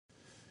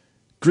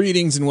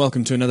Greetings and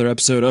welcome to another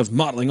episode of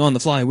Modeling on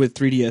the Fly with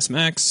 3ds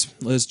Max.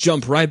 Let's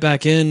jump right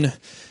back in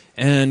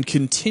and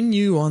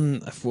continue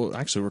on. Well,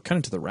 actually, we're kind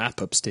of to the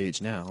wrap-up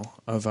stage now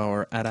of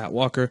our AT-AT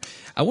Walker.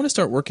 I want to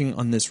start working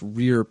on this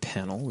rear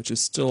panel, which is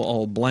still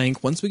all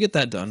blank. Once we get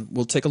that done,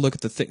 we'll take a look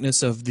at the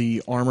thickness of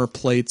the armor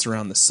plates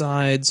around the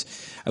sides.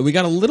 We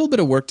got a little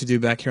bit of work to do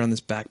back here on this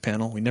back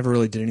panel. We never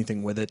really did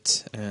anything with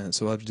it, and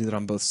so we'll have to do that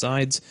on both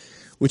sides,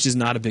 which is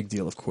not a big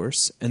deal, of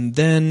course. And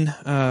then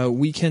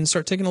we can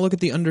start taking a look at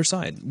the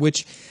underside,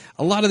 which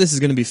a lot of this is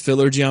going to be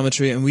filler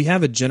geometry, and we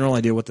have a general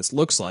idea what this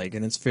looks like,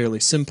 and it's fairly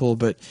simple,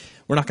 but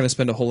we're not going to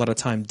spend a whole lot of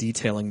time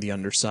detailing the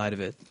underside of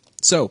it.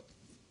 So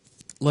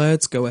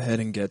let's go ahead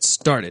and get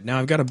started. Now,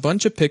 I've got a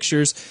bunch of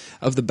pictures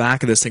of the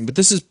back of this thing, but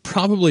this is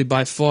probably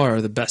by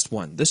far the best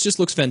one. This just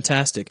looks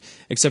fantastic,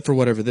 except for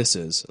whatever this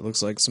is. It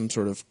looks like some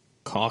sort of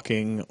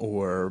caulking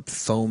or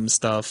foam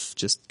stuff,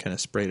 just kind of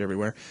sprayed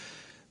everywhere.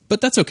 But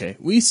that's okay.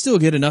 We still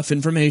get enough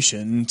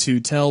information to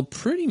tell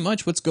pretty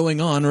much what's going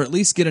on, or at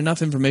least get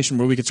enough information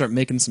where we could start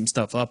making some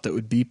stuff up that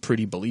would be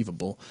pretty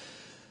believable.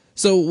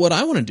 So what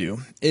I want to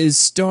do is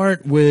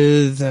start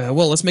with,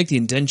 well, let's make the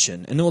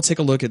indention, and then we'll take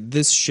a look at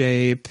this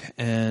shape,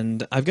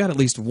 and I've got at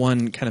least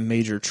one kind of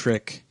major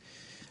trick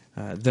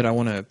that I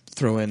want to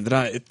throw in.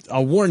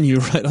 I'll warn you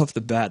right off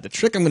the bat, the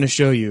trick I'm going to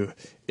show you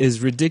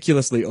is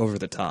ridiculously over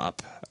the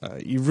top.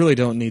 You really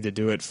don't need to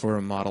do it for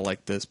a model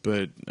like this,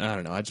 but I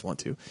don't know, I just want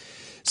to.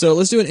 So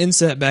let's do an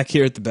inset back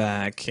here at the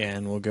back,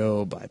 and we'll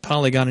go by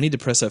polygon. I need to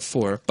press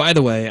F4. By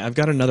the way, I've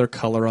got another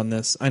color on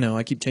this. I know,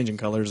 I keep changing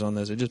colors on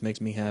this. It just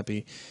makes me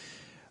happy.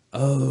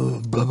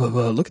 Oh, blah, blah,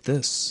 blah. Look at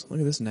this. Look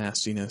at this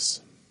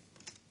nastiness.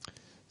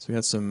 So we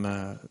got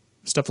some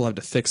stuff we'll have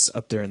to fix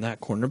up there in that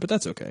corner, but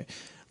that's okay.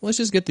 Let's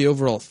just get the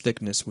overall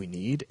thickness we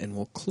need, and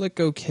we'll click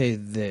OK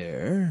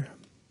there.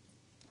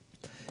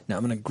 Now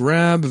I'm going to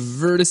grab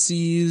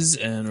vertices,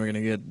 and we're going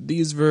to get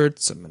these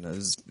verts. I'm going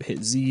to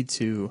hit Z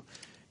to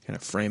kind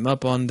of frame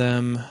up on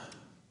them.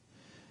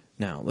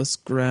 Now let's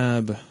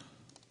grab,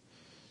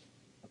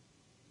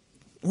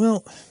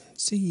 well,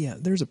 see, yeah,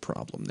 there's a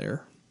problem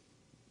there,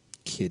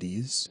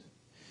 kitties.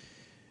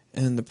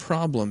 And the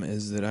problem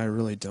is that I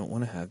really don't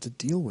want to have to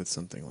deal with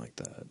something like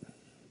that.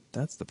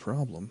 That's the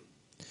problem.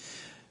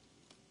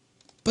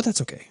 But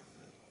that's okay.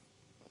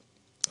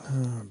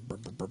 Kind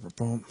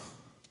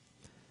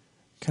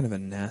of a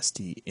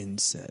nasty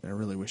inset. I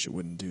really wish it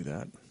wouldn't do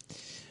that.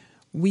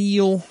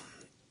 Wheel.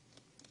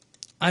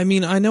 I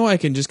mean, I know I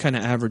can just kind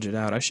of average it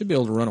out. I should be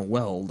able to run a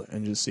weld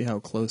and just see how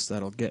close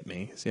that'll get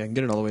me. See, I can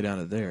get it all the way down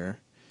to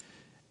there.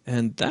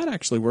 And that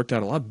actually worked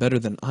out a lot better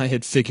than I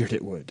had figured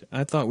it would.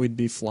 I thought we'd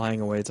be flying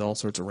away to all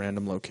sorts of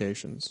random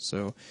locations.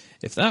 So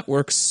if that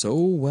works so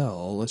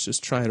well, let's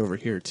just try it over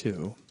here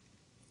too.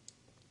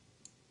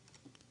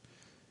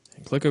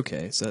 And click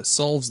OK. So that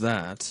solves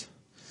that.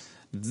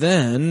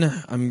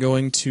 Then I'm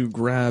going to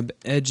grab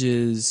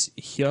edges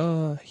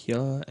here,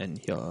 here, and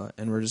here,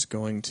 and we're just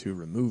going to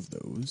remove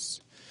those.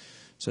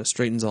 So it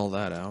straightens all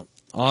that out.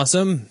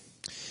 Awesome.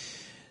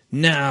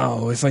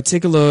 Now, if I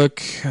take a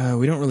look,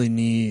 we don't really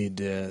need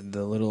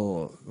the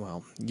little,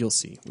 well, you'll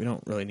see. We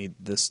don't really need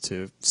this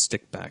to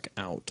stick back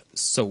out.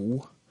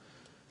 So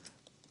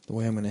the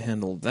way I'm going to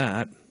handle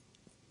that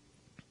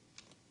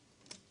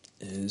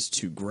is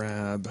to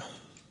grab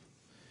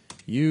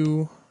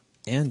you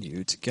and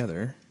you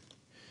together.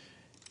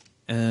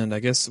 And I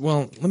guess,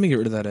 well, let me get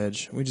rid of that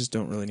edge. We just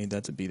don't really need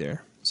that to be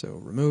there. So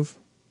remove.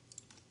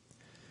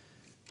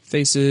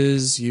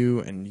 Faces,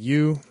 you, and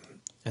you.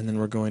 And then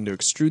we're going to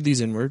extrude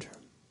these inward.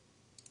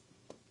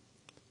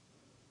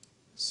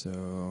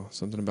 So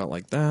something about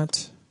like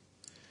that.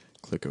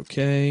 Click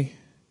OK.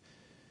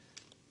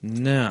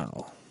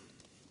 Now,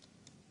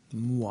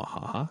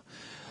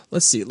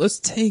 let's see. Let's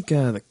take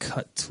the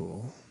cut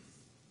tool.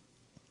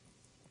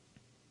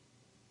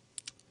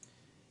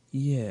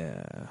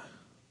 Yeah.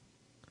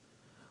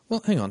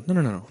 Well, hang on.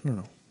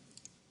 No.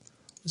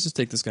 Let's just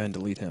take this guy and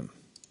delete him.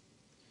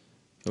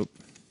 Oh.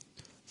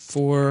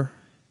 4.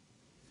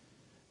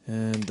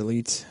 And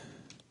delete.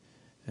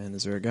 And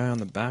is there a guy on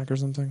the back or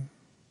something?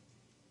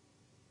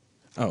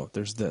 Oh,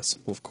 there's this.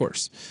 Well, of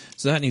course.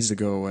 So that needs to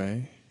go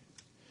away.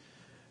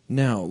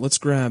 Now, let's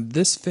grab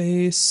this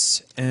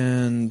face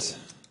and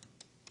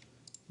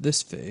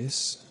this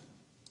face.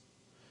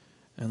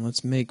 And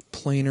let's make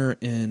planar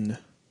in...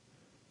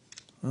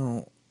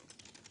 Oh,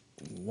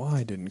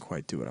 Y didn't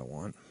quite do what I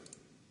want.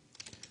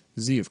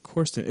 Z, of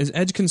course, didn't. Is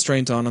edge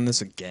constraint on this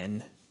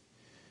again?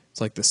 It's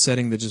like the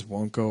setting that just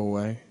won't go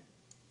away.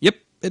 Yep,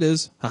 it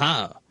is.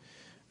 Haha.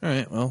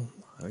 Alright, well,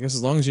 I guess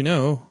as long as you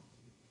know.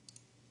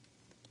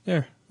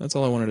 There, that's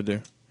all I wanted to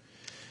do.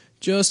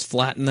 Just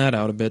flatten that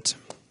out a bit.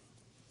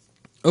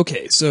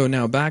 Okay, so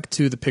now back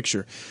to the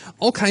picture.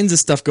 All kinds of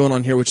stuff going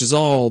on here, which is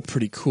all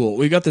pretty cool.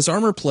 We've got this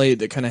armor plate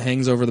that kind of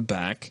hangs over the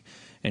back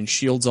and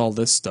shields all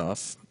this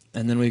stuff.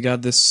 And then we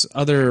got this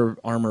other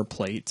armor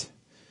plate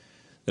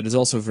that is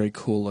also very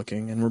cool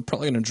looking, and we're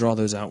probably going to draw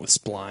those out with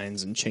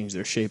splines and change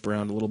their shape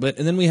around a little bit.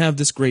 And then we have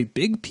this great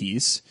big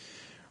piece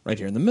right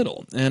here in the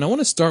middle. And I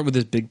want to start with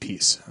this big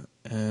piece.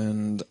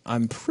 And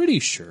I'm pretty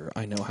sure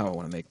I know how I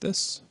want to make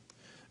this.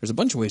 There's a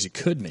bunch of ways you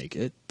could make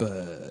it,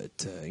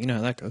 but you know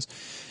how that goes.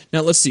 Now,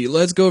 let's see.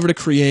 Let's go over to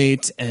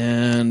Create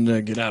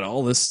and get out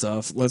all this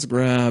stuff. Let's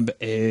grab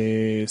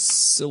a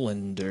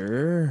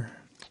cylinder.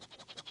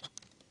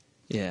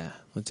 Yeah,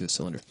 let's do a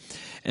cylinder.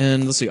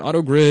 And let's see.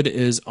 Auto Grid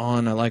is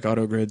on. I like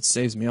Auto Grid.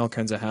 Saves me all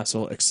kinds of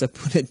hassle,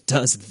 except when it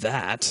does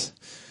that.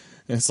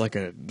 It's like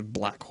a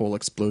black hole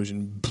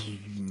explosion.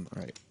 Boom.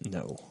 All right.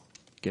 No.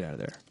 Get out of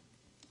there.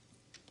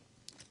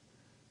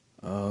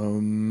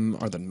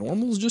 Are the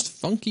normals just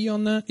funky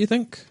on that, you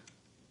think?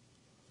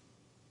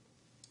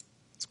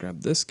 Let's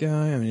grab this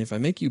guy. I mean, if I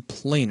make you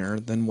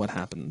planar, then what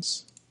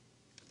happens?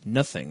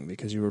 Nothing,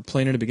 because you were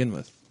planar to begin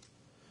with.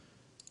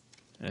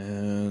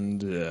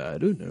 And, I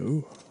don't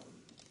know.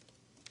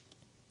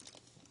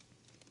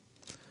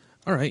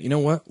 Alright, you know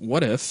what?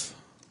 What if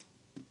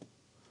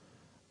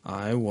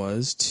I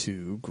was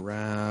to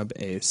grab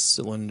a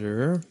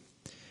cylinder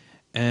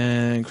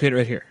and create it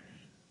right here?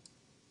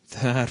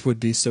 That would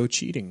be so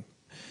cheating.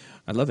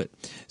 I love it.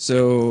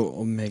 So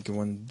we'll make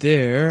one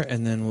there,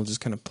 and then we'll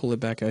just kind of pull it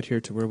back out here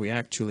to where we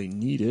actually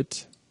need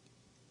it.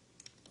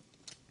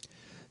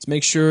 Let's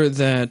make sure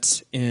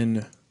that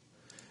in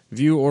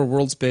view or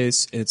world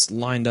space, it's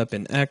lined up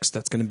in X.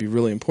 That's going to be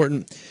really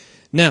important.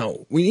 Now,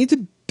 we need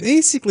to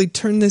basically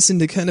turn this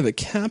into kind of a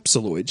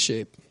capsuloid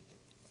shape,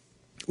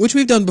 which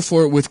we've done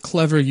before with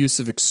clever use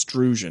of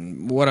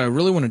extrusion. What I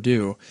really want to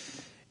do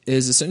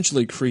is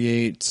essentially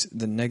create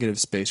the negative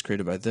space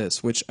created by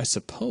this, which I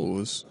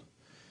suppose,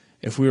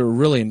 if we were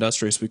really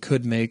industrious, we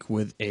could make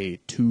with a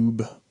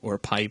tube or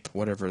pipe,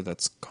 whatever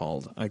that's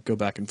called. I go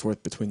back and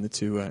forth between the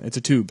two. It's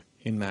a tube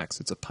in Max.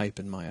 It's a pipe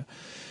in Maya.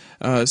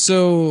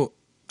 So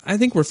I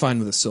think we're fine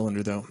with a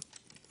cylinder, though.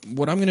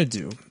 What I'm going to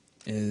do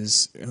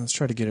is, let's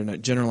try to get a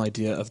general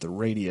idea of the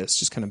radius,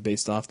 just kind of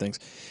based off things.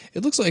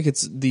 It looks like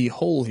it's the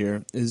hole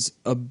here is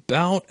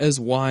about as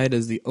wide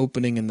as the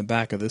opening in the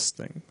back of this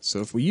thing. So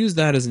if we use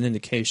that as an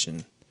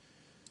indication,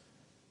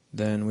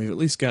 then we've at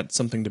least got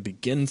something to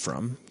begin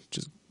from,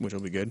 which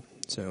will be good.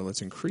 So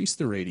let's increase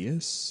the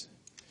radius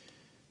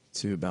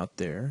to about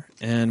there.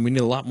 And we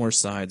need a lot more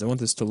sides. I want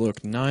this to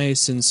look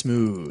nice and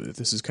smooth.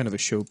 This is kind of a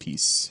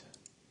showpiece.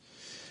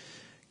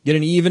 Get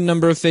an even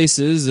number of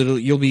faces.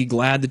 You'll be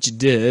glad that you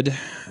did.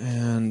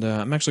 And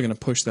I'm actually going to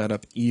push that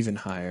up even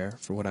higher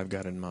for what I've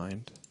got in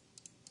mind.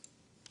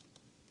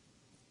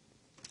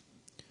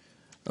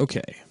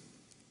 Okay.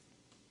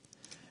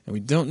 And we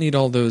don't need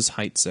all those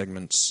height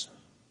segments.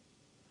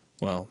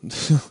 Well,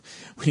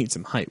 we need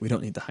some height. We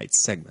don't need the height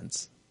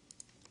segments.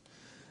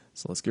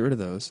 So let's get rid of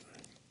those.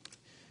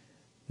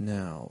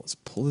 Now, let's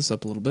pull this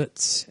up a little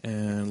bit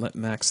and let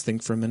Max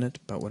think for a minute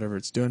about whatever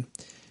it's doing.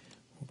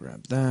 We'll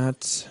grab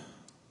that.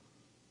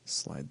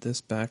 Slide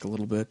this back a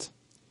little bit.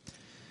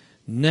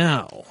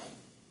 Now,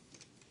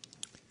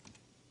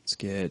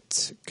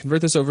 let's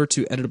convert this over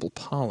to editable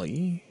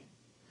poly.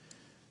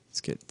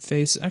 Let's get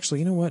face. Actually,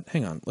 you know what?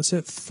 Hang on. Let's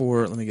hit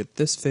 4. Let me get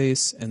this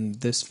face and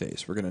this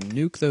face. We're going to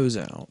nuke those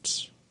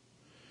out.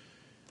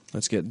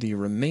 Let's get the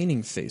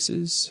remaining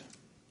faces.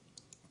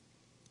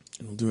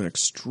 And we'll do an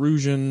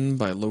extrusion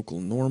by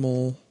local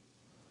normal.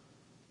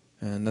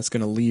 And that's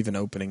going to leave an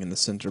opening in the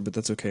center, but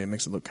that's okay. It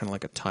makes it look kind of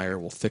like a tire.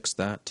 We'll fix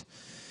that.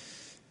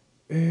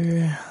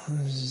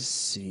 Let's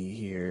see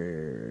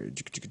here.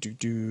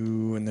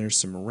 And there's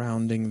some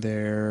rounding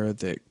there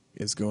that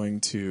is going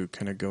to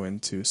kind of go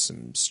into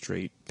some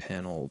straight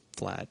panel,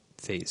 flat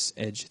face,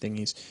 edge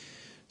thingies.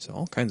 So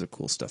all kinds of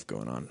cool stuff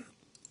going on.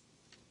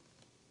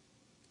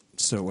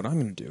 So what I'm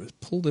going to do is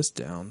pull this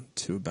down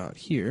to about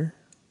here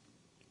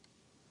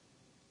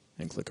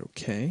and click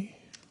OK.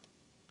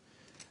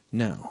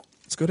 Now,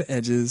 let's go to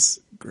edges,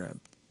 grab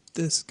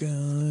this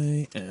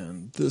guy,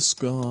 and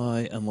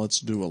let's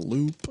do a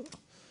loop,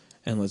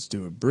 and let's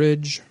do a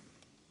bridge.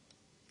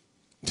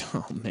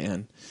 Oh,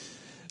 man.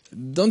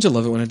 Don't you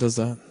love it when it does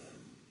that?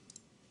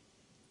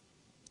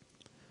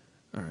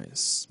 All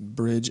right,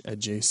 bridge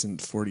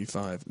adjacent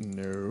 45.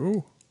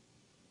 No.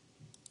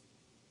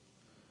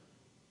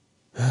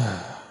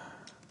 All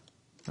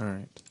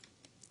right.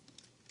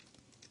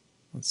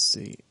 Let's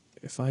see.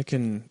 If I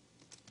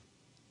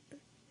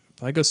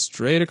go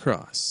straight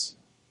across,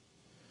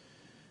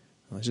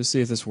 let's just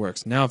see if this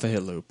works. Now if I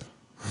hit loop.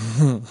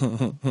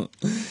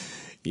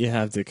 You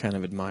have to kind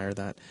of admire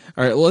that.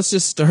 All right, well, let's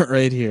just start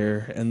right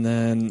here. And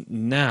then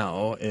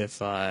now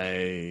if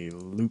I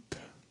loop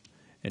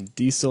and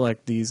deselect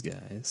these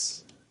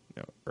guys,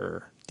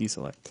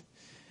 deselect.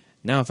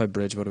 Now if I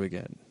bridge, what do we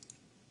get?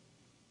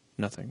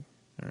 Nothing.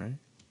 All right.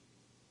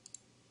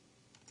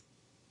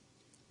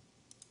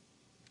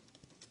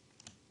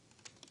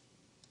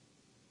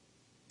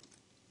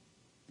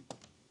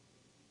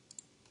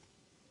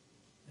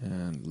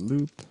 And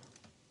loop.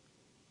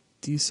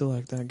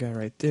 Deselect that guy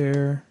right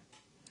there.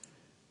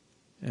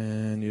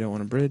 And you don't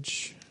want to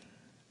bridge.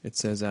 It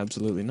says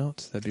absolutely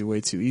not. That'd be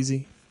way too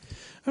easy.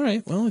 All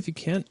right, well, if you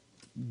can't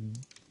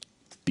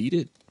beat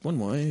it one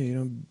way,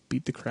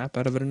 beat the crap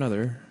out of it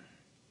another.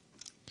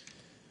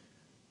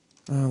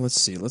 Let's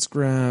see. Let's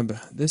grab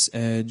this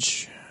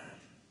edge.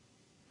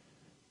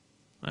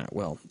 All right,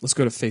 well, let's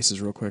go to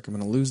faces real quick. I'm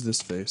going to lose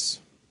this face.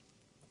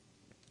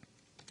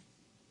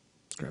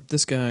 Let's grab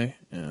this guy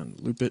and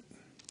loop it.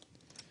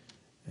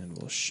 And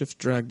we'll shift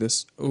drag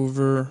this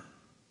over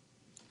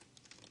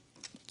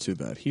to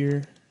about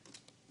here.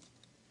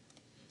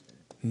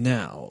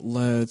 Now,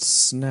 let's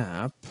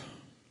snap.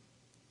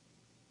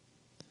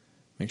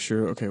 Make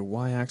sure, okay,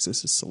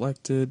 y-axis is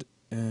selected,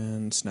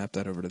 and snap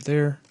that over to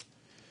there.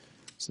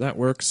 So that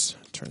works.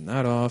 Turn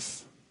that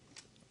off.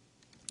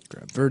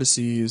 Grab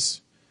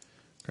vertices.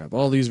 Grab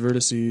all these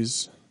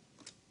vertices.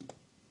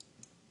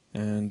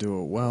 And do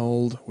a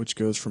weld, which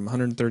goes from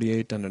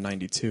 138 down to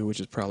 92, which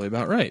is probably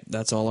about right.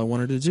 That's all I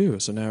wanted to do,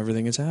 so now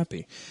everything is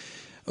happy.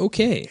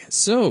 Okay,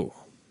 so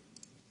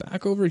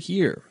back over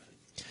here.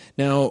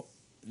 Now,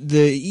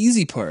 the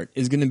easy part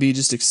is going to be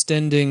just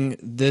extending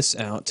this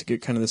out to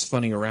get kind of this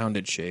funny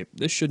rounded shape.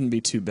 This shouldn't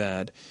be too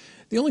bad.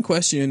 The only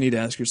question you need to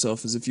ask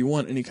yourself is if you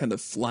want any kind of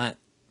flat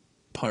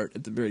part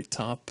at the very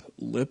top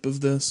lip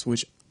of this,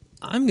 which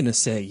I'm going to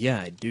say,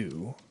 yeah, I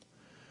do.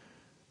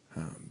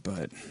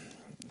 But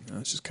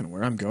that's just kind of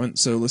where I'm going.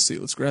 So let's see.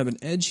 Let's grab an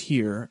edge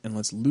here, and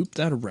let's loop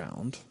that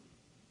around.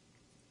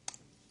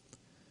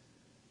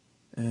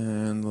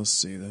 And let's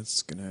see.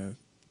 That's going to...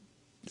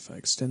 If I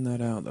extend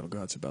that out, that'll go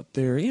out to about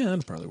there. Yeah,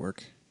 that'll probably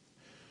work.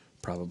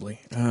 Probably.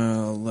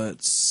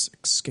 Let's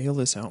scale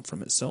this out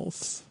from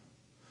itself.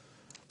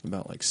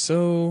 About like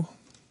so.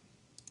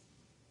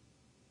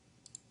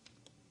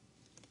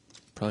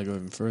 Probably go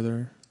even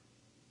further.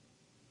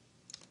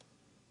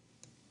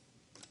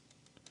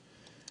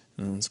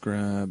 And let's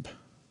grab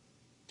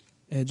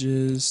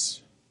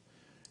edges.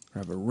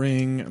 Grab a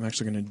ring. I'm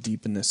actually going to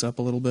deepen this up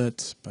a little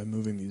bit by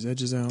moving these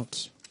edges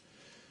out.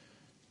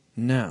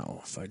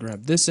 Now, if I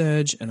grab this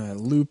edge and I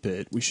loop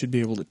it, we should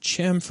be able to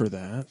chamfer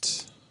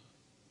that.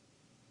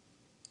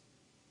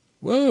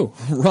 Whoa,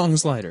 wrong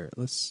slider.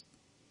 Let's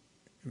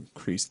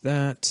increase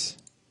that.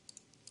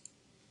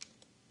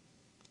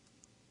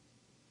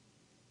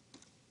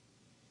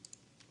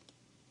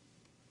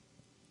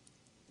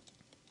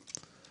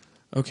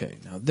 Okay,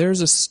 now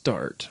there's a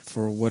start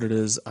for what it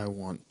is I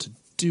want to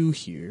do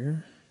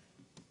here.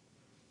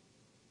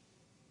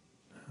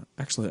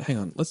 Actually, hang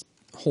on. Let's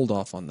hold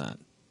off on that.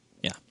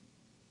 Yeah.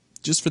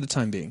 Just for the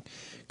time being,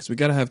 because we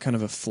got to have kind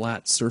of a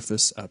flat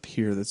surface up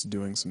here that's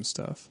doing some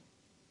stuff.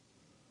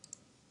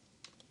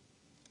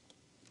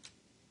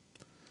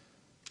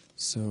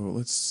 So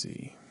let's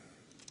see.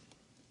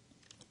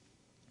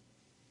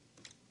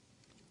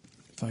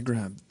 If I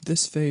grab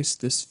this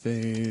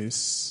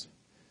face,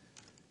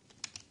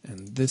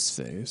 and this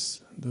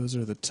face, those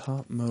are the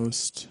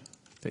topmost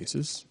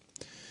faces.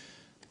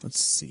 Let's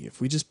see, if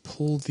we just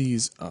pull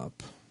these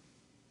up,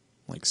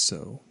 like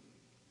so,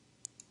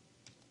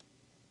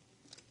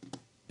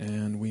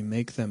 and we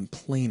make them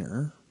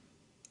planar,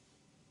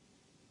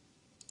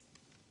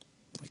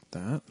 like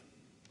that.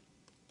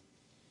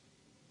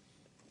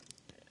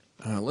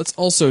 Let's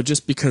also,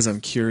 just because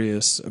I'm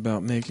curious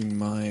about making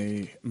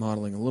my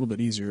modeling a little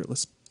bit easier,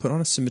 let's put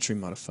on a symmetry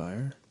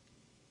modifier.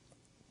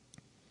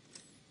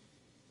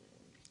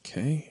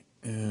 Okay,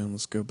 and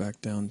let's go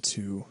back down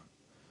to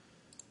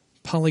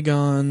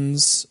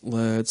polygons.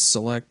 Let's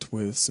select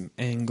with some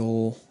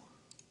angle.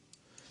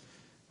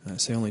 I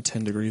say only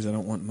 10 degrees, I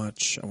don't want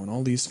much. I want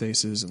all these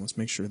faces, and let's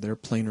make sure they're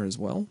planar as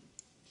well.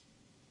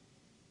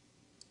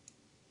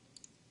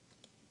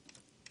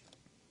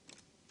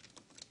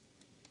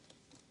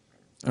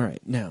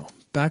 Alright, now,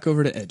 back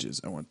over to edges.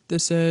 I want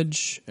this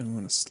edge, and I'm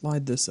going to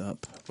slide this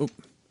up. Oh,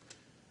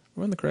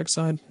 we're on the correct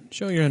side.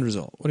 Show your end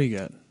result. What do you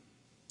got?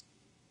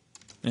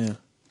 Yeah,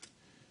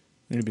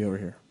 need to be over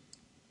here.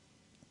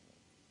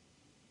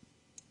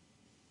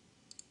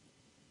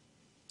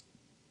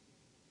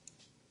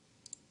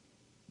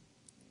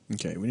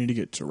 Okay, we need to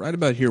get to right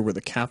about here where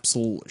the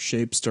capsule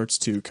shape starts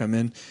to come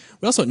in.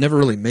 We also never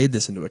really made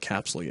this into a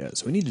capsule yet,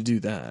 so we need to do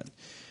that.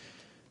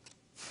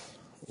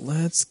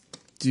 Let's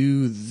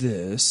do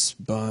this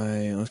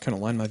by, let's kind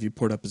of line my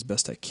viewport up as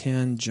best I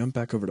can, jump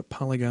back over to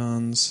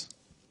polygons,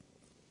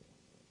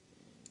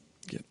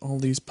 get all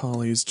these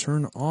polys,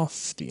 turn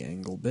off the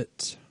angle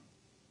bit.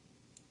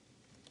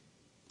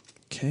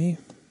 Okay,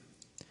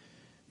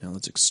 now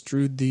let's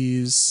extrude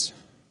these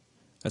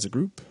as a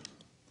group.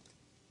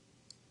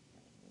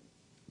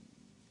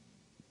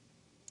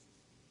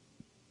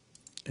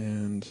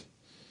 And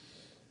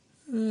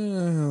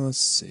let's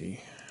see.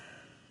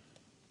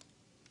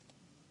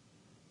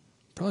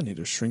 Probably need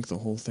to shrink the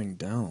whole thing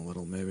down a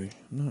little, maybe.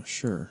 I'm not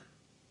sure.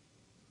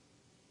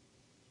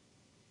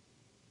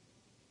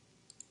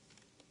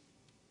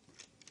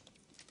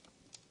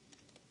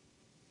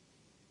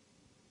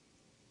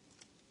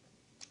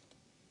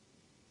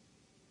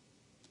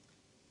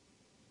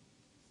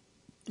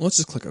 Let's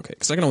just click OK,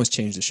 because I can always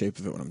change the shape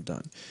of it when I'm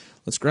done.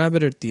 Let's grab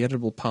it at the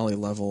editable poly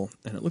level,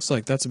 and it looks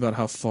like that's about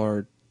how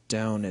far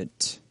down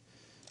it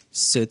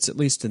sits, at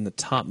least in the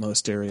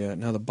topmost area.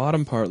 Now the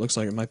bottom part looks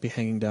like it might be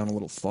hanging down a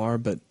little far,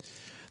 but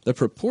the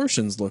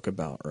proportions look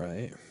about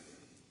right.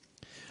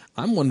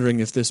 I'm wondering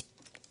if this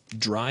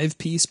drive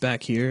piece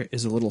back here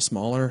is a little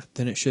smaller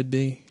than it should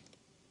be.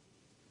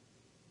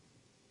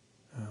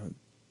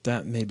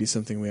 That may be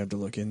something we have to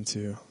look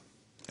into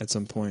at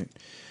some point.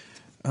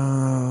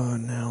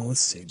 Now, let's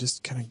see.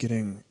 Just kind of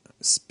getting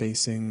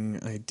spacing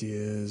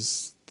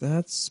ideas.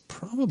 That's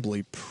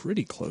probably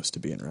pretty close to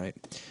being right.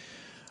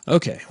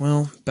 Okay,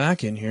 well,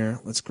 back in here.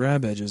 Let's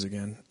grab edges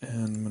again.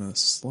 And I'm going to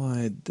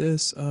slide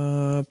this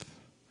up.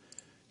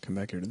 Come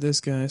back here to this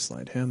guy.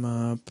 Slide him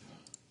up.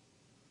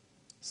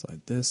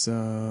 Slide this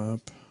up.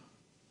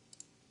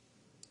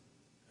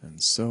 And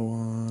so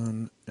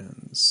on,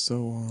 and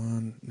so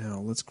on. Now,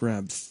 let's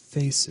grab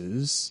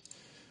faces.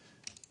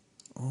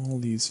 All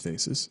these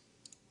faces.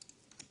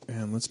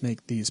 And let's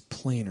make these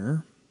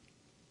planar.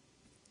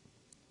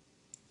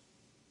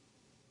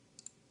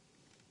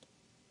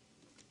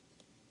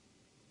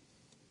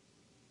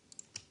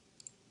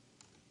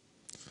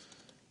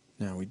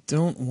 Now, we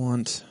don't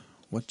want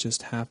what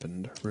just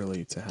happened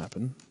really to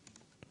happen.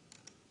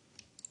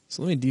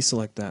 So let me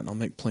deselect that, and I'll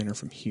make planar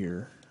from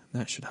here.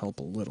 That should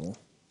help a little.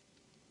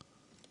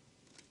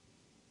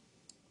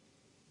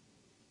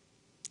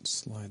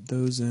 Slide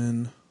those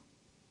in.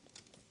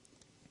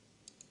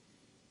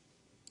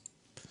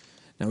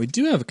 Now we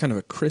do have a kind of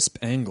a crisp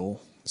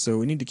angle, so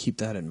we need to keep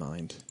that in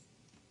mind.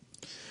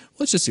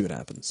 Let's just see what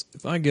happens.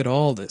 If I get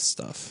all this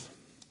stuff,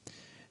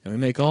 and we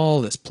make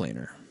all this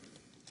planar,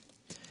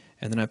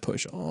 and then I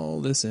push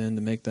all this in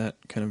to make that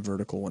kind of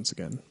vertical once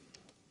again.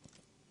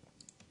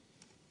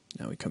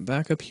 Now we come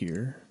back up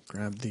here,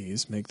 grab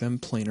these, make them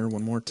planar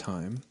one more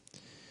time.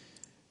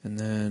 And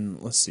then,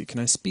 let's see, can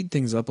I speed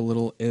things up a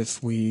little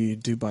if we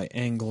do by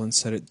angle and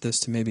set this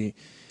to maybe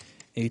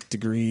 8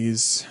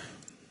 degrees?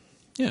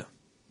 Yeah.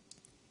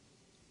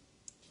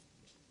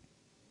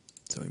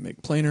 So we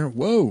make planar.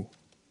 Whoa!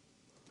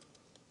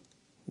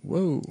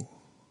 Whoa!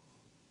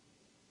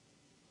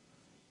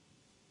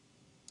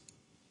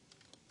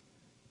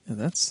 Yeah,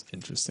 that's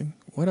interesting.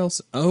 What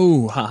else?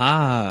 Oh,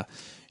 haha!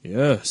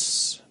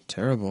 Yes!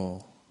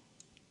 Terrible.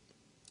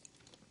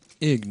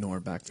 Ignore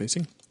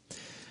backfacing.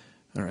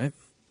 Alright.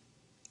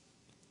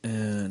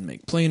 And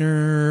make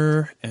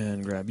planar,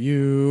 and grab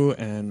you,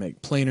 and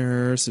make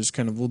planar. So there's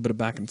kind of a little bit of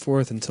back and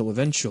forth until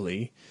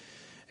eventually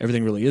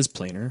everything really is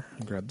planar.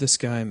 And grab this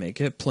guy, make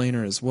it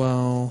planar as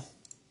well.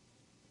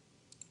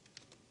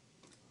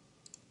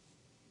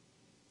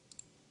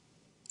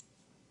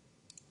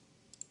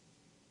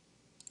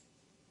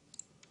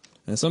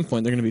 And at some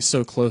point they're going to be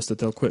so close that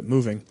they'll quit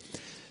moving.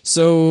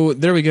 So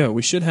there we go.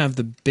 We should have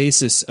the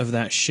basis of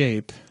that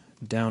shape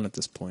down at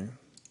this point.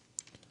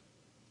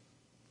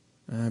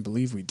 I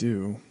believe we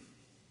do.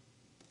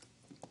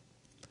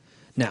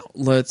 Now,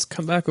 let's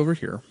come back over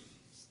here.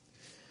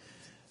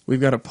 We've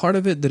got a part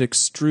of it that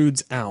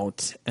extrudes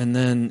out, and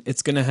then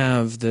it's going to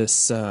have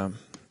this,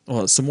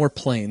 well, some more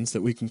planes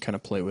that we can kind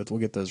of play with.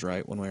 We'll get those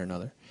right one way or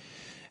another.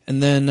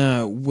 And then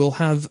we'll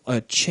have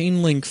a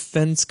chain link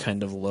fence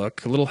kind of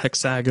look, a little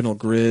hexagonal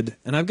grid.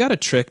 And I've got a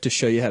trick to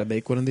show you how to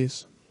make one of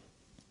these.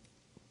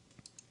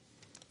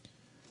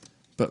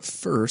 But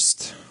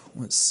first,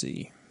 let's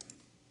see.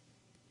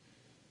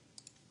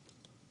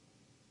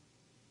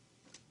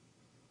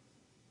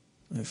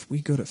 If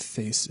we go to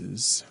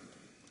faces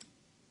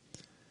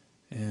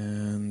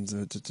and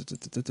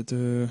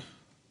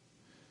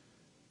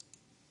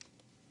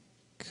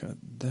cut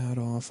that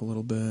off a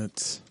little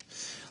bit.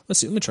 Let's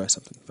see, let me try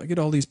something. If I get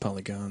all these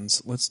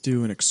polygons, let's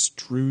do an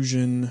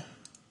extrusion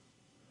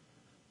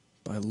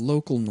by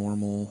local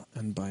normal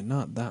and by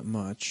not that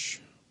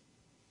much.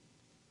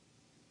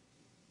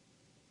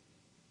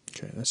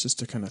 Okay, that's just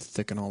to kind of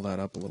thicken all that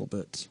up a little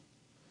bit.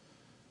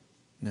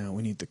 Now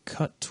we need the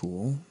cut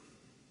tool.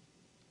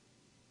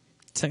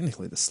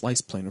 Technically, the slice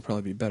plane would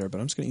probably be better,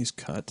 but I'm just going to use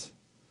cut.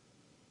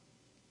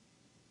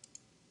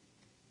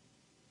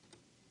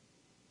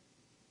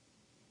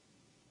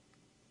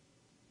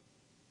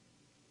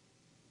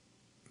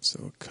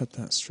 So cut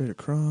that straight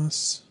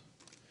across.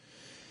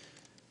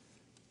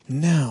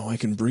 Now I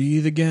can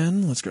breathe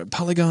again. Let's grab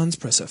polygons,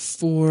 press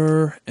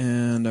F4,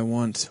 and I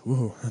want,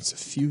 whoa, that's a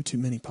few too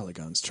many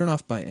polygons. Turn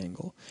off by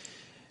angle.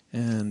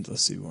 And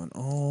let's see, we want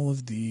all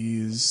of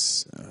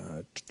these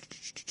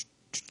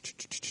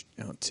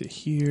out to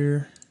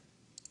here.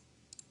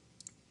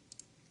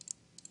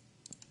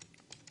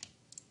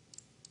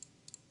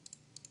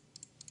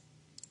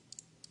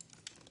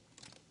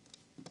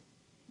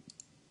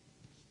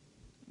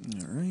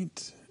 All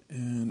right,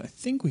 and I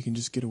think we can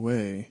just get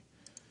away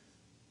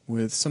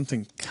with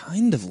something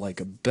kind of like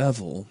a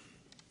bevel,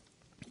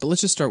 but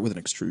let's just start with an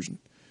extrusion.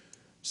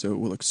 So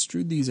we'll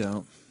extrude these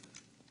out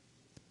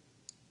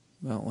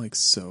about like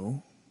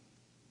so,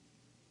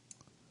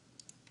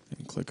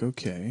 and click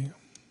OK.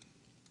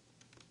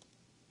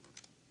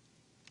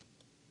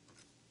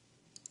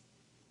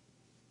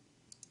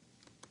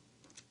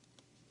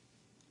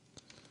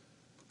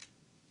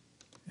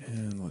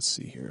 And let's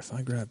see here, if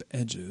I grab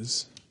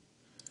edges,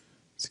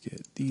 let's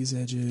get these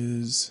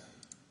edges,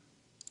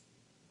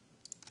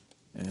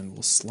 and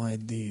we'll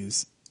slide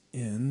these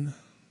in.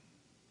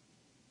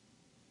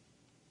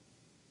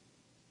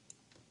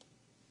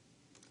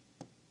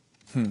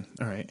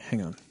 Alright,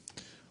 hang on.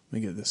 Let me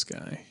get this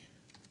guy.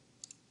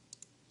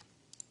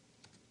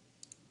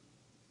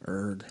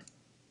 Erg.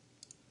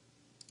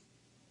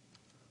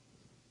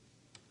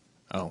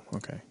 Oh,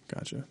 okay,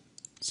 gotcha.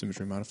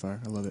 Symmetry modifier,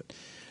 I love it.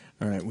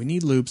 Alright, we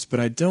need loops, but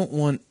I don't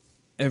want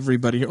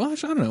everybody here. Well,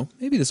 actually, I don't know.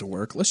 Maybe this will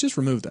work. Let's just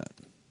remove that.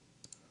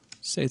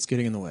 Say it's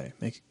getting in the way.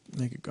 Make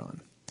it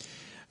gone.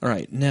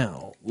 Alright,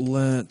 now,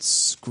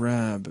 let's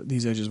grab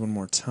these edges one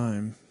more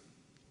time.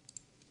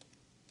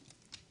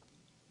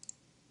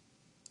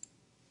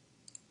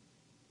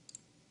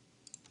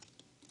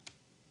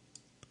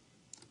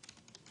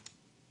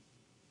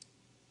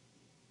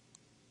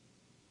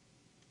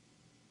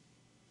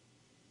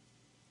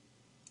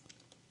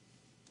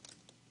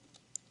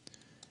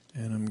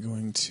 And I'm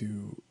going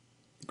to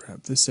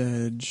grab this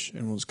edge,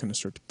 and we'll just kind of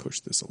start to push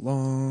this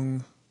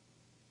along.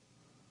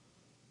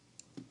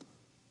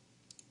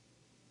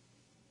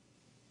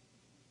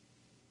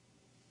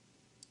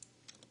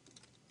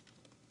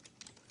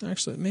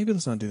 Actually, maybe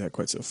let's not do that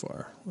quite so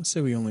far. Let's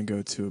say we only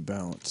go to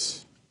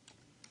about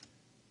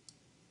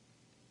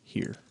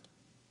here.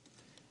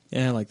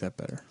 Yeah, I like that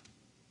better.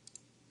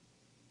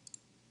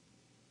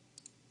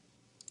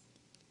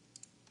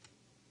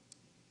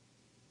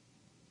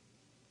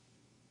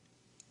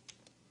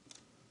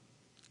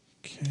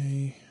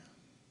 Okay.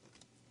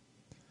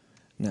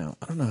 Now,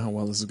 I don't know how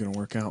well this is going to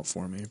work out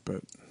for me,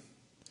 but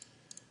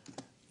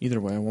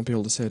either way, I won't be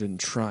able to say I didn't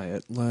try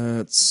it.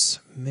 Let's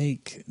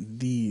make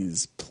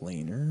these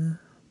planar.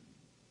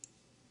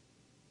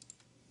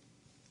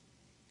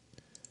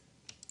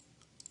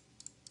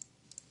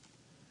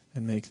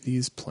 And make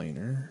these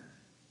planar.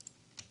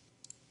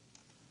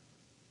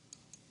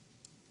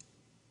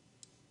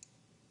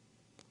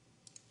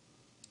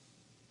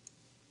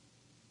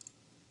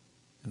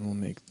 And we'll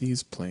make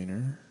these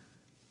planar.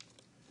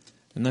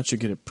 And that should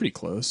get it pretty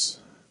close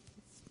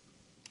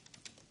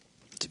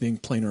to being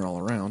planar all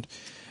around.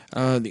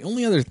 The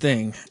only other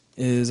thing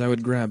is I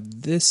would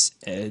grab this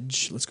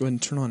edge. Let's go ahead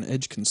and turn on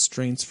edge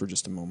constraints for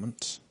just a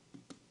moment.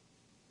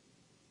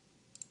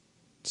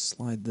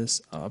 Slide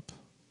this up.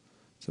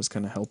 So it's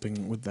kind of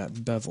helping with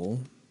that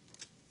bevel.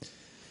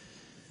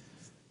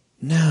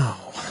 Now,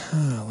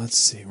 let's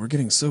see. We're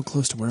getting so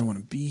close to where I want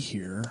to be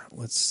here.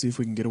 Let's see if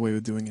we can get away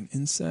with doing an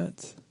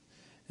inset.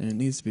 And it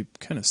needs to be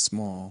kind of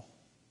small.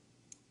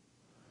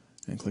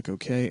 And click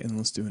OK, and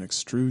let's do an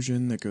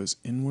extrusion that goes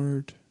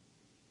inward.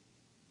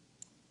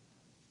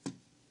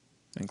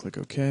 And click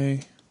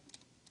OK.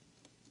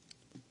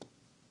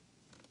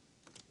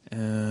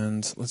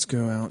 And let's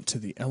go out to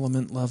the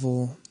element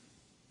level.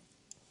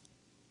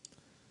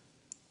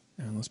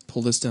 And let's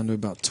pull this down to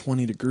about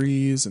 20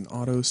 degrees and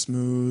auto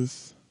smooth.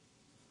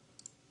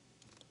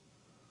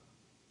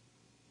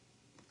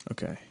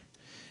 Okay.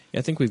 Yeah,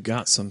 I think we've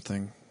got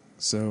something.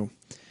 So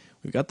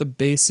we've got the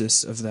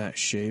basis of that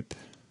shape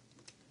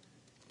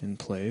in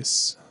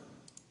place.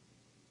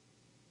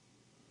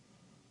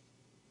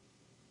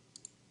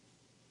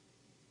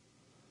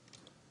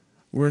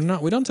 We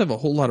don't have a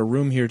whole lot of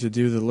room here to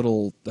do the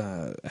little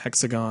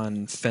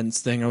hexagon fence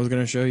thing I was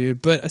going to show you,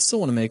 but I still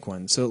want to make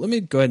one. So let me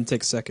go ahead and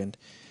take a second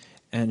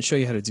and show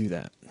you how to do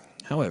that.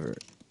 However,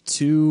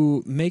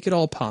 to make it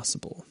all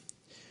possible,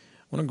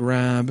 I want to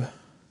grab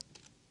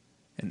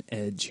an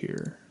edge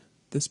here.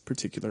 This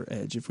particular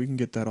edge, if we can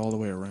get that all the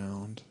way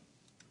around.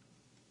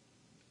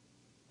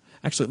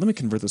 Actually, let me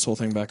convert this whole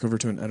thing back over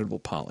to an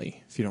editable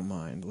poly, if you don't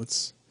mind.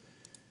 Let's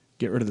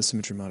get rid of the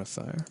symmetry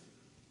modifier.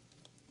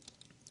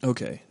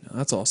 Okay, now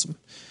that's awesome.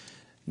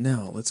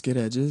 Now, let's get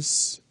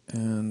edges,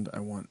 and I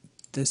want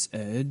this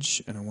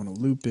edge, and I want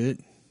to loop it.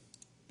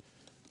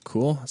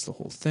 Cool, that's the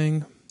whole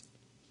thing.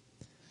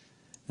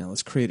 Now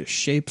let's create a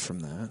shape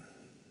from that.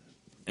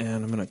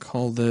 And I'm going to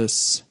call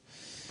this,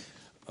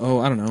 I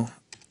don't know,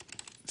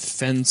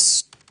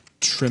 fence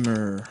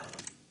trimmer.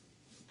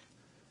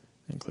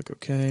 And click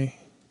OK.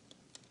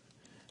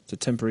 It's a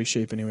temporary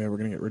shape anyway, we're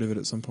going to get rid of it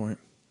at some point.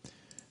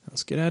 Now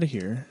let's get out of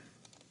here.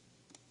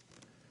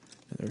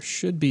 And there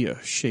should be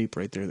a shape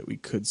right there that we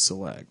could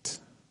select.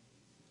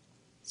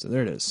 So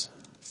there it is,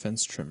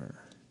 fence trimmer.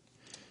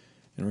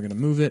 And we're going to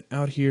move it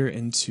out here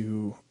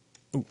into,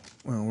 we're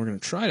going to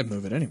try to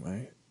move it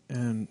anyway,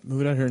 and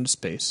move it out here into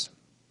space.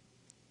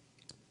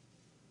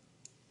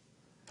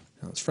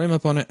 Now let's frame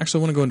up on it.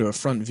 Actually, I want to go into a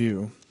front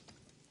view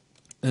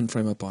and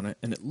frame up on it.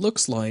 And it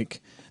looks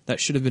like that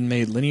should have been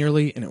made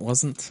linearly, and it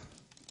wasn't.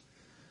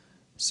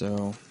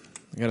 So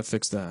I got to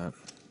fix that.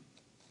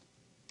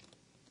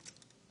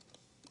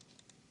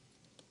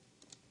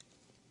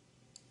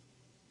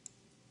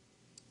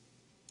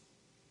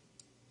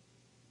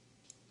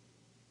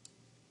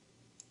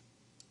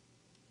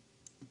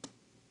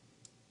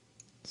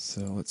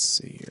 So let's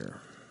see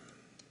here.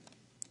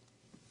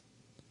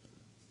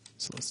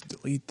 So let's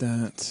delete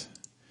that.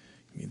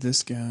 Give me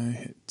this guy,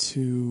 hit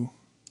 2.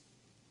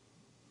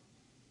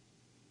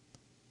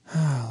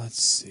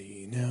 Let's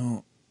see.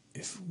 Now,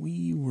 if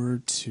we were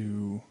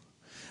to...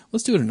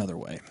 Let's do it another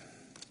way.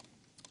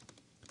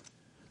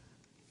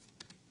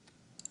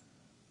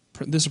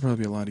 This will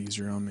probably be a lot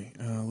easier on me.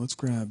 Let's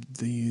grab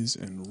these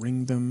and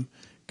ring them.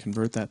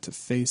 convert that to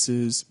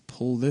faces,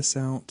 pull this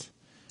out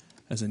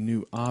as a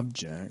new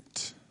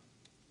object,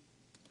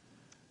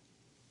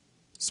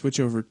 switch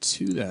over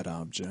to that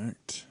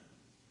object,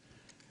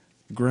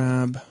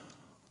 grab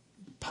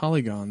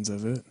polygons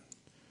of it,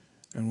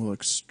 and we'll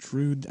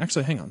extrude.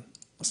 Actually, hang on.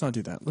 Let's not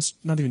do that. Let's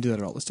not even do that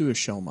at all. Let's do a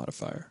shell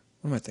modifier.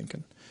 What am I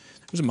thinking?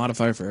 There's a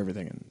modifier for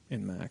everything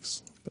in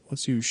Max, but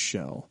let's use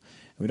shell.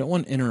 And we don't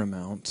want inner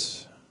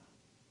amount.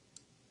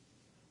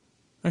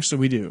 Actually,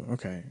 we do.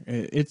 Okay.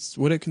 It's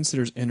what it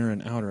considers inner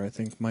and outer, I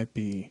think, might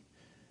be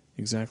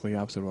exactly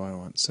opposite of what I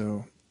want.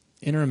 So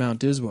inner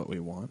amount is what we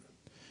want.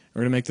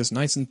 We're going to make this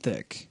nice and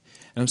thick.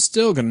 And I'm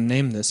still going to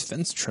name this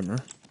fence trimmer.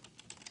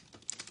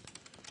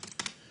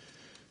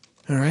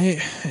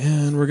 Alright,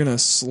 and we're going to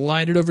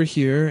slide it over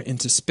here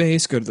into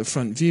space, go to the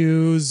front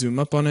view, zoom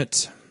up on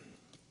it.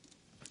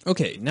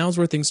 Okay, now's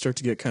where things start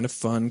to get kind of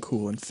fun,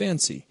 cool, and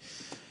fancy.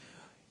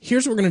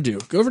 Here's what we're going to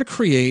do. Go over to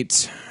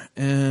Create,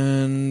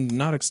 and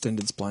not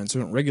extended splines,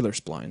 we want regular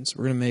splines.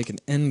 We're going to make an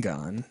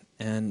n-gon,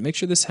 and make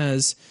sure this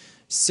has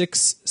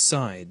 6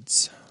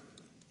 sides,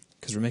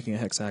 because we're making a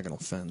hexagonal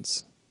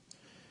fence.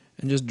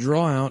 And just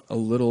draw out a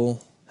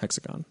little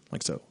hexagon,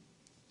 like so.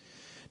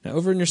 Now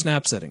over in your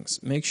snap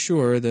settings, make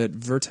sure that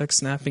vertex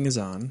snapping is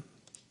on,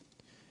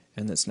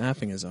 and that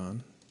snapping is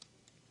on.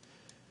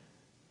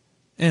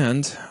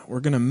 And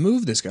we're going to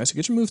move this guy, so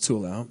get your move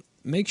tool out.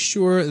 Make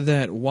sure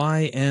that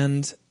Y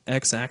and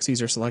X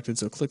axes are selected,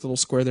 so click the little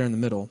square there in the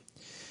middle.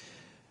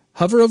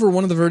 Hover over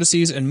one of the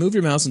vertices and move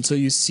your mouse until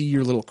you see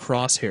your little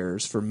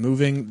crosshairs for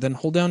moving, then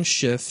hold down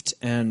Shift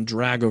and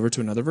drag over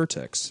to another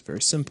vertex.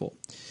 Very simple.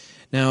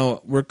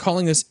 Now, we're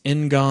calling this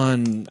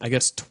n-gon, I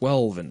guess,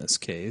 12 in this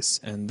case,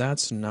 and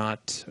that's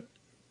not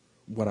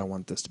what I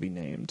want this to be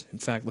named. In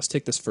fact, let's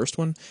take this first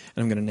one, and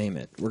I'm going to name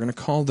it. We're going to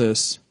call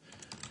this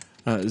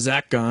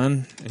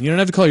Zachgon, and you don't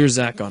have to call your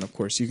Zachgon, of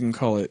course. You can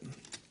call it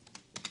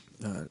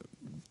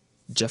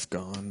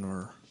Jeffgon,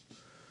 or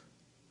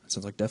it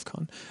sounds like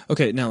Defcon.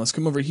 Okay, now let's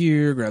come over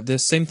here, grab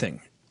this, same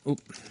thing. Oop,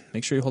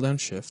 make sure you hold down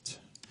Shift,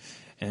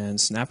 and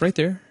snap right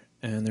there,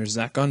 and there's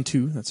Zachgon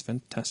 2, that's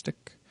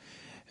fantastic.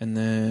 And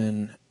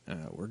then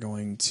we're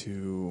going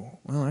to,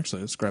 well,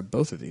 actually, let's grab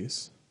both of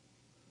these.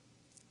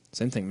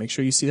 Same thing. Make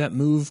sure you see that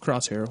move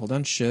crosshair. Hold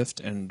down Shift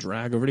and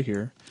drag over to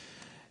here.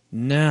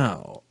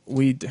 Now,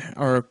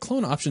 our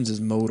clone options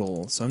is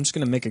modal, so I'm just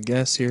going to make a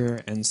guess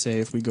here and say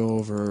if we go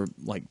over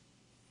like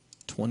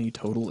 20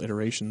 total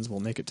iterations,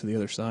 we'll make it to the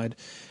other side.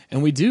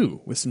 And we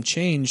do, with some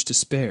change to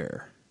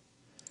spare.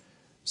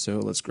 So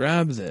let's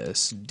grab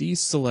this,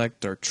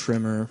 deselect our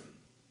trimmer,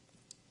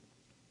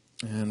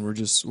 and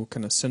we'll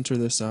kind of center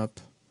this up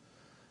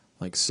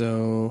like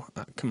so.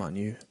 Come on,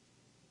 you.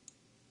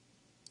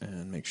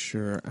 And make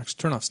sure, actually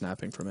turn off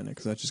snapping for a minute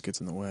because that just gets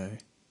in the way.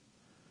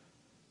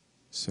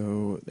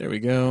 So there we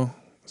go,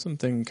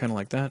 something kind of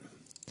like that.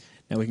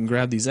 Now we can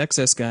grab these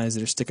excess guys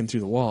that are sticking through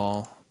the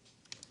wall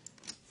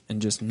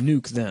and just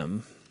nuke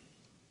them.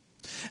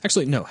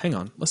 Actually, no, hang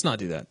on, let's not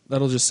do that.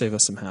 That'll just save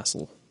us some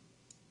hassle.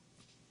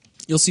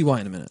 You'll see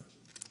why in a minute.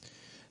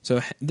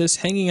 So this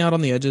hanging out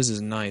on the edges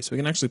is nice. We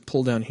can actually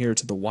pull down here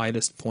to the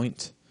widest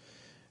point,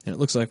 and it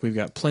looks like we've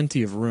got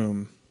plenty of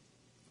room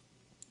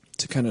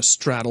to kind of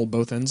straddle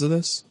both ends of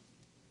this.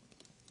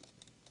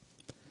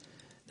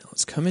 Now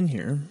let's come in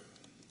here,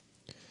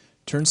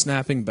 turn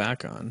snapping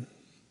back on,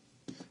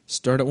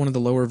 start at one of the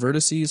lower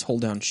vertices,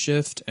 hold down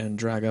Shift, and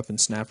drag up and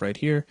snap right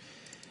here.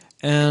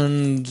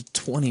 And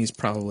 20 is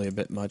probably a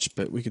bit much,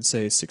 but we could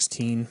say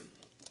 16.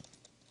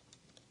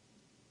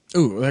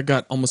 Ooh, that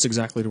got almost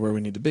exactly to where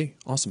we need to be.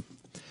 Awesome.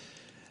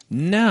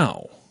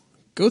 Now,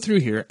 go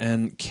through here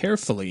and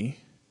carefully...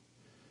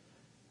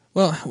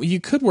 Well, you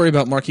could worry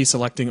about marquee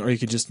selecting, or you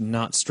could just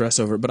not stress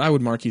over it, but I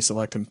would marquee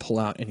select and pull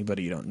out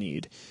anybody you don't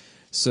need.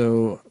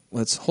 So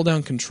let's hold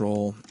down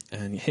Control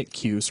and hit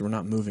Q so we're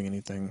not moving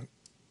anything,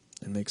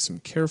 and make some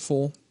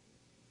careful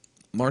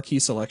marquee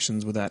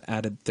selections with that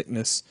added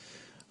thickness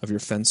of your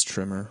fence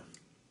trimmer.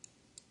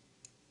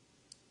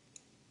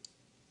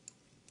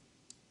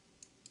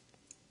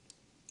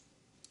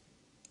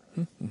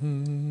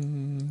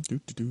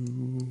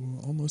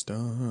 Almost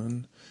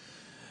done.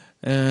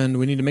 And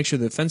we need to make sure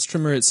the fence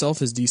trimmer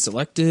itself is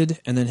deselected,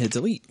 and then hit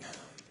delete.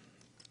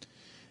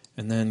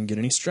 And then get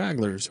any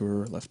stragglers who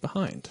are left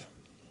behind,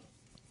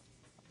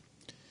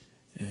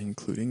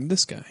 including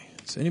this guy.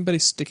 So anybody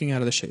sticking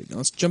out of the shape. Now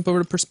let's jump over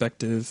to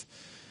perspective,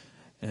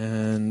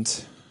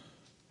 and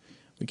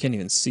we can't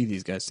even see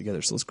these guys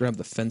together. So let's grab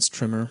the fence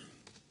trimmer,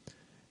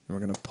 and we're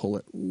going to pull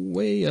it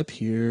way up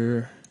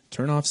here.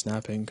 Turn off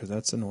snapping because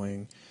that's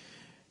annoying.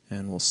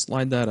 And we'll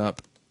slide that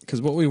up,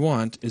 because what we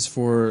want is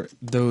for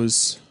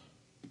those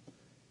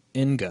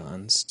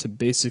n-gons to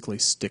basically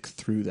stick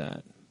through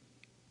that.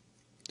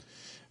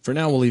 For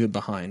now, we'll leave it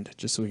behind,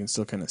 just so we can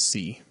still kind of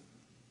see.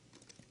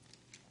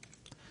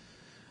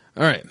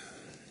 Alright.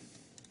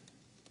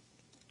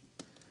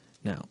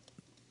 Now,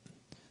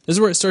 this is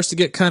where it starts to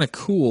get kind of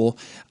cool.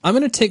 I'm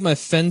going to take my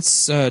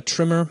fence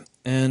trimmer,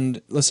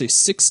 and let's say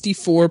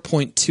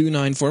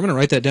 64.294. I'm going to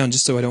write that down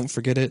just so I don't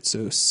forget it.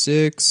 So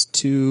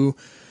 62.294.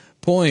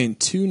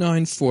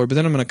 0.294, but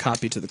then I'm going to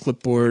copy to the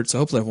clipboard, so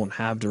hopefully I won't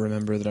have to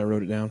remember that I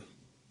wrote it down.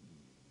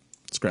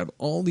 Let's grab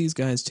all these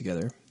guys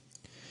together.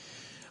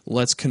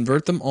 Let's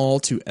convert them all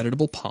to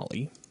editable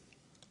poly.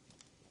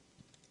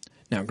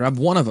 Now grab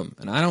one of them,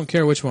 and I don't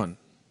care which one,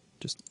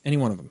 just any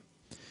one of them.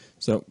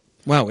 So,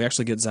 wow, we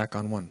actually get Zach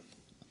on one.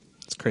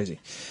 It's crazy.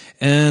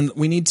 And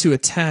we need to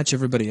attach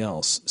everybody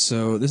else.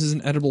 So this is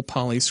an editable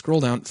poly. Scroll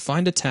down,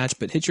 find attach,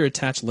 but hit your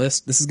attach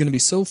list. This is going to be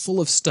so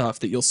full of stuff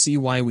that you'll see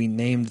why we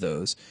named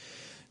those.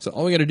 So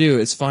all we got to do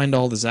is find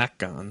all the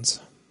Zachgons.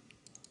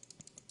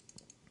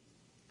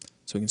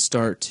 So we can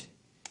start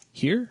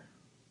here.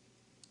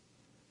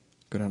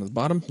 Go down to the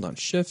bottom, hold down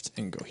Shift,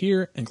 and go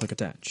here, and click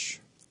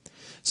Attach.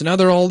 So now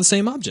they're all the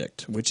same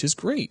object, which is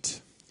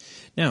great.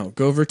 Now,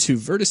 go over to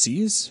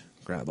Vertices,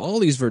 grab all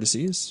these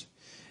vertices,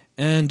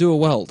 and do a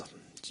weld.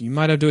 You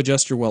might have to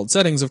adjust your weld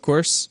settings, of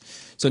course.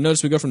 So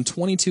notice we go from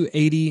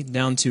 2280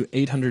 down to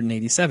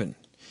 887.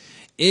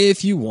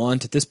 If you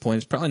want, at this point,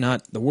 it's probably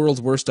not the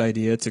world's worst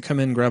idea to come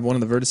in, grab one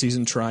of the vertices,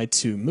 and try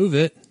to move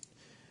it,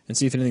 and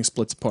see if anything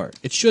splits apart.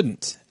 It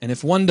shouldn't. And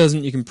if one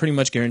doesn't, you can pretty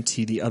much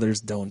guarantee the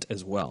others don't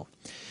as well.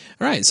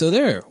 All right, so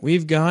there.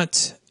 We've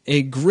got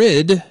a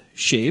grid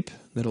shape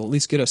that'll at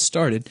least get us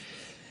started.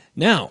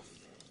 Now,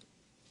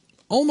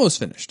 almost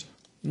finished.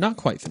 Not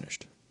quite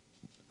finished.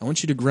 I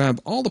want you to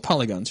grab all the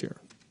polygons here.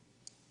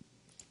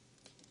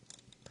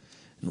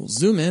 And we'll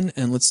zoom in,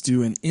 and let's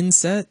do an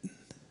inset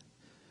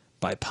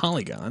by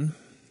polygon.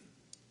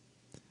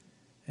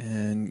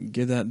 And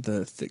give that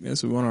the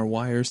thickness we want our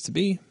wires to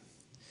be.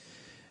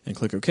 And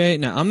click OK.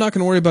 Now, I'm not going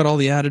to worry about all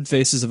the added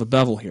faces of a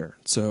bevel here.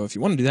 So if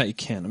you want to do that, you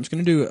can. I'm just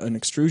going to do an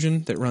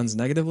extrusion that runs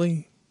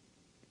negatively.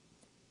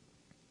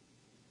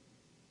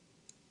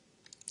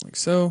 Like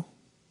so.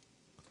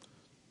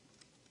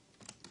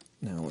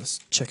 Now let's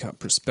check out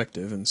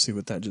perspective and see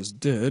what that just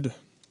did.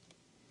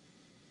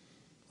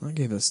 That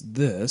gave us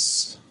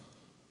this.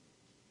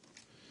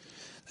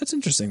 That's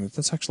interesting that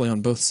that's actually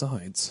on both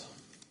sides.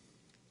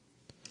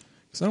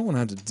 Because I don't want to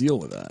have to deal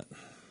with that.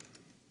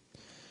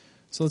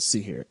 So let's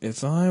see here.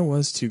 If I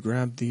was to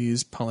grab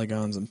these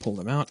polygons and pull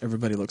them out,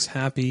 everybody looks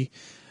happy.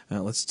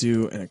 Let's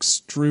do an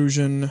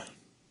extrusion.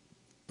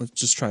 Let's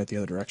just try it the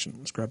other direction.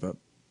 Let's grab a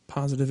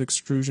positive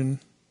extrusion.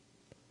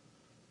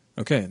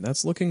 Okay,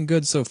 that's looking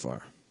good so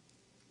far.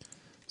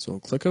 So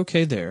we'll click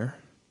OK there.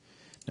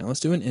 Now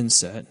let's do an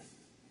inset.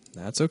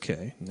 That's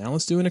okay. Now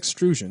let's do an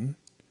extrusion.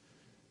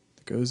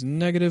 It goes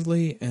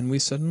negatively, and we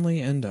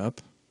suddenly end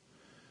up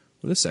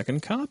with a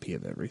second copy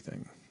of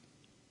everything.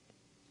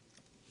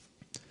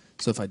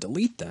 So if I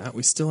delete that,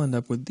 we still end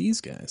up with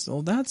these guys.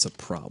 Oh, that's a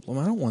problem.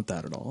 I don't want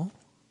that at all.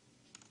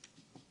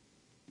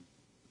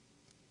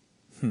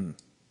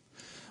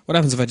 What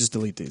happens if I just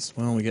delete these?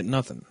 Well, we get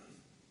nothing.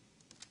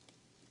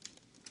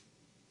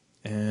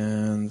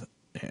 And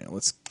yeah,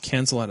 let's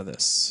cancel out of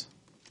this.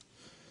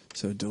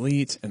 So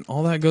delete, and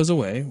all that goes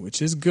away,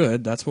 which is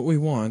good. That's what we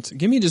want.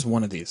 Give me just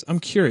one of these. I'm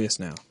curious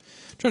now.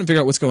 I'm trying to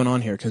figure out what's going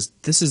on here, because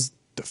this is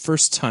the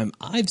first time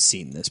I've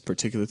seen this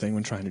particular thing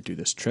when trying to do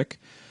this trick.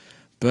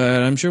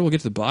 But I'm sure we'll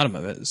get to the bottom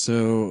of it.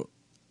 So,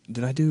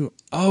 did I do...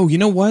 Oh, you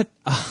know what?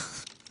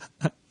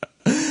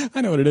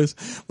 I know what it is.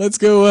 Let's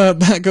go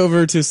back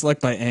over to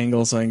select by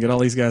angle so I can get all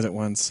these guys at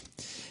once.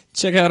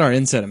 Check out our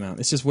inset amount.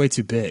 It's just way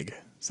too big.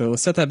 So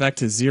let's set that back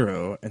to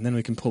 0, and then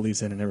we can pull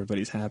these in and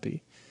everybody's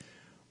happy.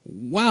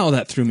 Wow,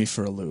 that threw me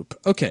for a loop.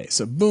 Okay,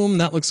 so boom,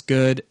 that looks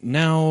good.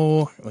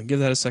 Now, I'll give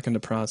that a second to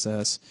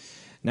process.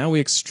 Now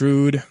we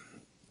extrude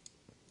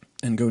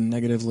and go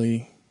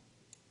negatively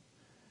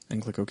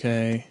and click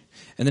OK,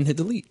 and then hit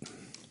delete.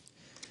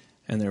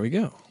 And there we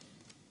go.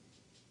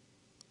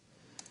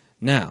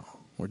 Now,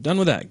 we're done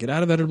with that. Get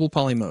out of editable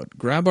poly mode.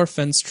 Grab our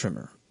fence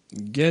trimmer.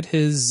 Get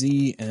his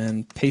Z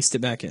and paste it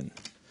back in.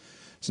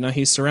 So now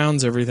he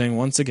surrounds everything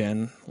once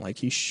again, like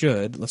he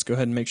should. Let's go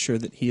ahead and make sure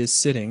that he is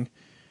sitting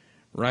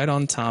right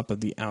on top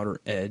of the outer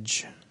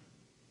edge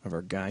of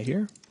our guy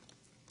here.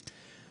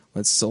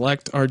 Let's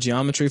select our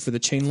geometry for the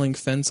chain link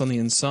fence on the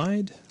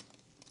inside.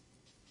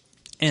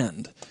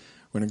 And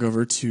we're going to go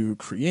over to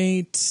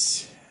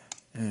Create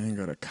and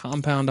go to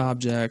Compound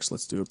Objects.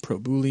 Let's do a Pro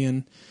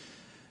Boolean.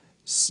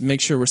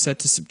 Make sure we're set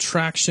to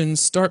subtraction.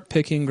 Start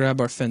picking, grab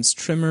our fence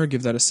trimmer,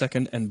 give that a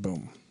second, and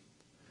boom.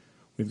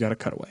 We've got a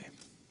cutaway.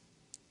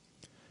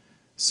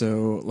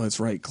 So let's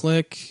right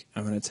click.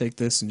 I'm going to take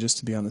this, and just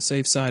to be on the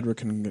safe side, we're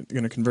going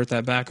to convert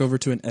that back over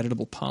to an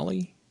editable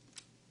poly.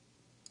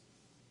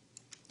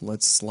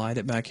 Let's slide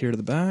it back here to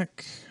the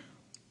back.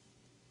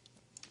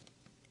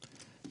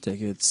 Take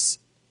its,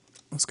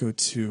 let's go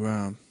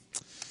to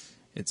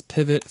its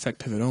pivot, effect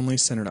pivot only,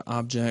 center to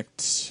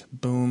object,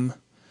 boom,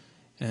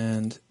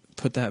 and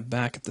put that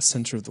back at the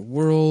center of the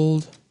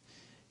world.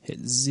 Hit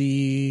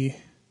Z,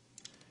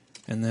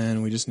 and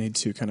then we just need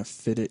to kind of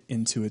fit it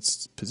into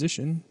its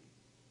position.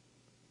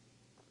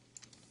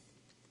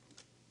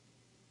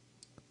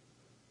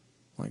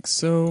 Like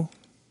so.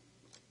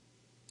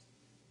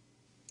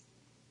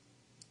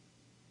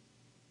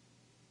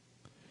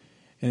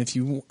 And if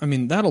you, I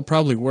mean, that'll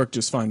probably work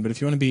just fine, but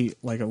if you want to be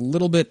like a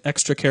little bit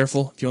extra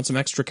careful, if you want some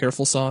extra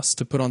careful sauce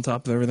to put on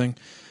top of everything,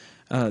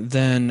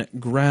 then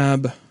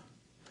grab,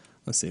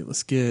 let's see,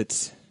 let's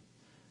get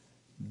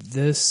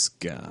this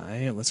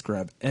guy, let's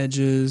grab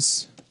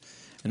edges,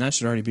 and that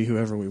should already be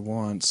whoever we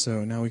want.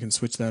 So now we can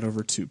switch that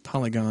over to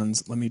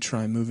polygons. Let me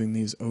try moving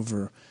these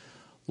over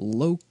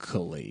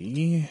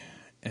locally,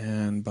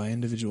 and by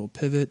individual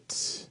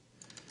pivot,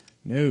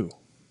 no.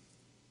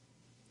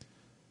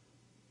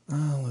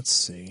 Let's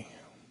see.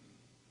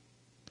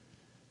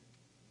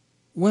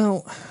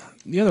 Well,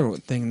 the other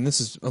thing, and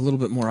this is a little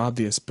bit more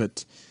obvious,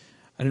 but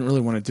I didn't really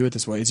want to do it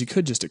this way, is you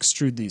could just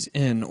extrude these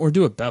in, or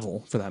do a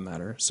bevel, for that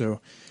matter. So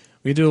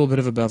we do a little bit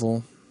of a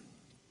bevel,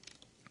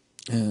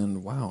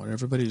 and wow, did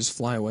everybody just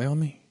fly away on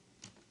me?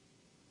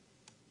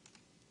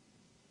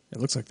 It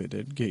looks like they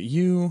did. Get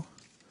you,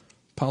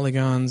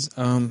 polygons,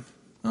 oh,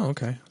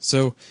 okay.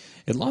 So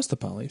it lost the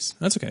polys.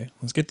 That's okay.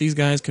 Let's get these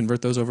guys,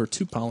 convert those over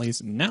to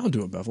polys, now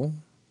do a bevel.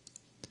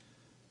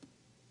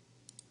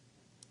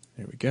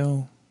 There we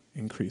go.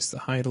 Increase the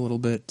height a little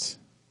bit.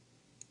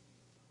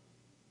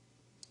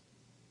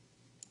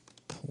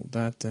 Pull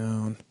that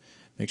down.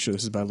 Make sure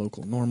this is by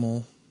local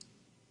normal.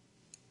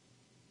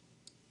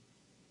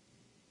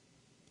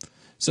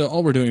 So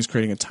all we're doing is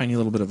creating a tiny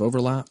little bit of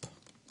overlap.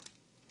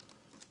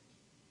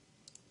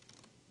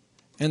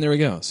 And there we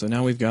go. So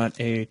now we've got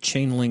a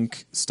chain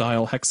link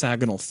style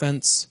hexagonal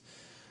fence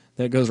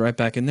that goes right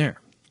back in there.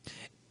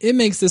 It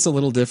makes this a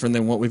little different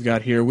than what we've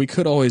got here. We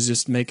could always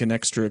just make an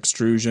extra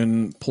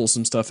extrusion, pull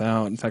some stuff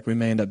out. In fact, we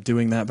may end up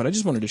doing that, but I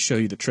just wanted to show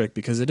you the trick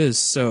because it is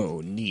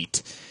so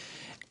neat.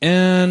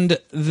 And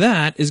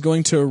that is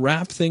going to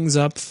wrap things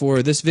up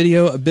for this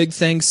video. A big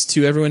thanks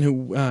to everyone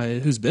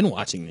who's been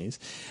watching these.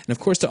 And of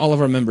course to all of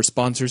our member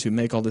sponsors who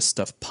make all this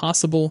stuff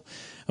possible.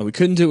 We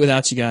couldn't do it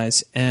without you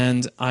guys.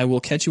 And I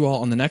will catch you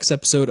all on the next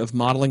episode of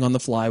Modeling on the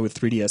Fly with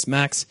 3ds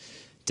Max.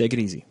 Take it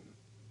easy.